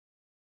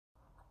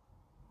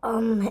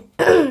Sorry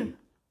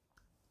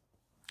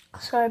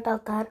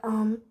about that.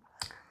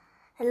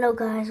 Hello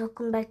guys,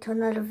 welcome back to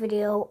another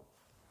video.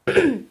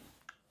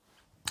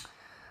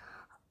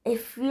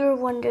 If you're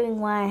wondering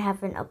why I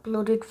haven't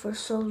uploaded for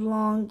so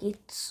long,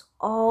 it's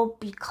all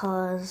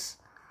because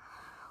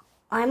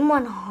I'm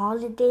on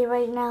holiday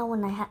right now,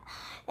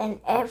 and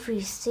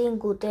every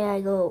single day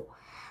I go,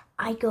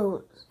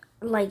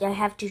 like I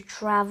have to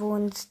travel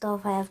and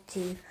stuff. I have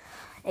to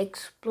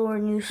explore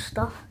new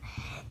stuff,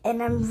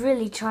 and I'm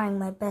really trying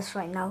my best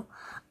right now.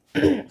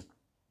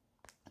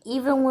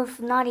 Even with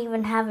not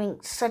even having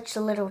such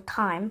a little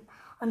time,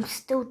 I'm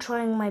still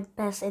trying my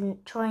best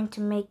and trying to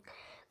make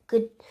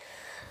a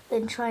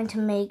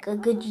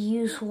good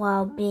use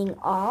while being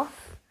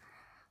off.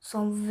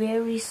 So I'm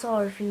very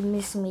sorry if you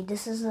miss me.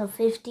 This is a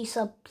 50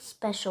 sub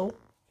special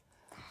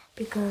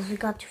because we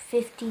got to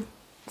 50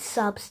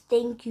 subs.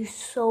 Thank you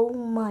so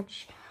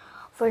much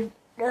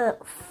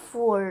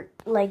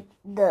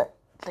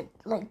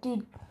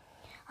dude,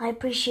 I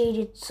appreciate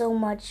it so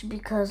much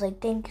because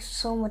thank you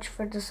so much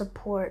for the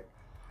support.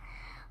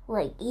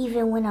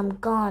 Even when I'm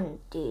gone,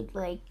 dude,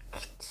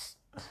 it's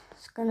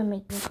gonna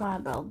make me cry,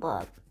 bro.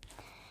 But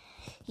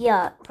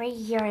yeah, right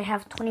here I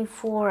have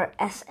 24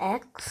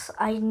 SX.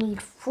 I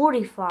need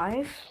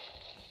 45.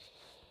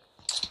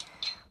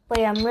 But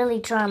yeah, I'm really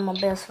trying my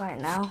best right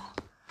now.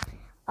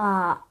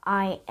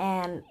 I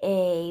am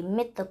a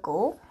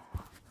mythical,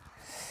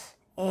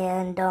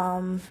 and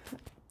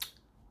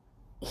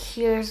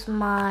here's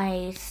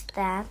my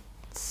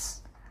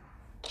stats.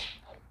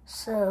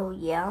 So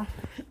yeah.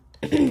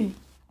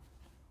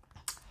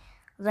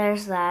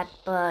 There's that,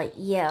 but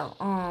yeah,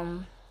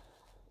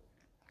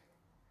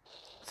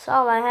 that's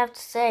all I have to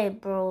say,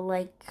 bro.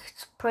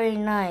 It's pretty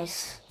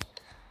nice.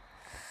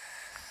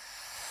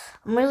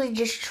 I'm really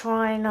just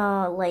trying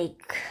to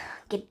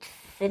get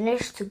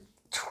finished to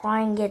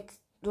try and get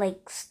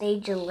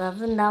stage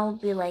 11. That would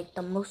be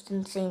the most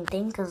insane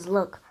thing, cause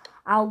look,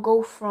 I'll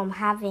go from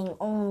having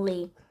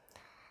only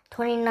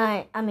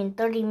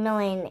 30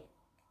 million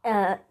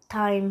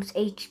times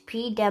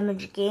HP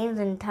damage gains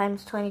and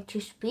times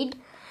 22 speed,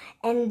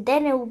 and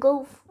then it will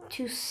go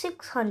to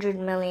 600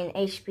 million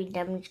HP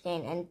damage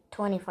gain and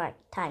 25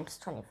 times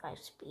 25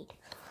 speed.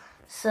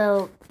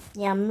 So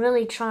yeah, I'm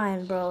really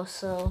trying, bro.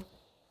 So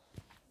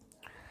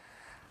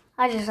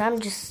I'm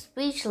just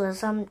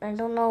speechless. I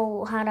don't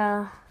know how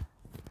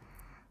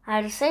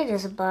to say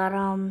this, but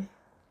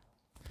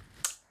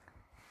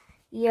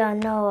yeah,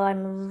 no,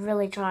 I'm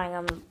really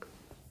trying.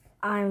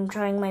 I'm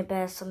trying my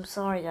best. I'm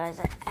sorry, guys.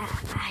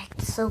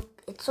 It's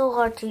so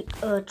hard to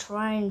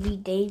try and be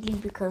daily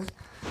because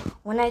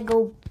when I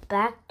go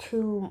back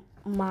to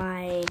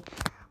my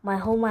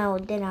home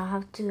island, then I'll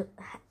have to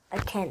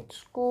attend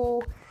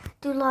school,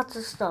 do lots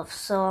of stuff.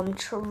 So I'm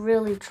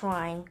really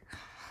trying.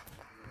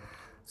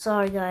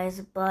 Sorry,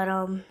 guys, but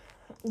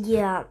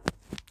yeah,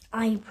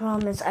 I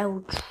promise I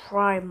will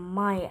try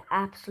my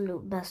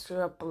absolute best to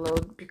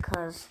upload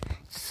because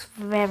it's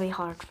very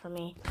hard for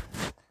me.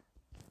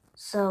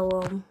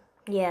 So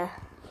yeah,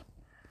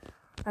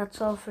 that's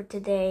all for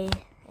today,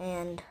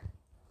 and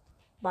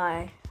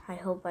bye. I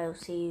hope I will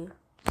see you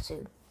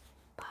soon.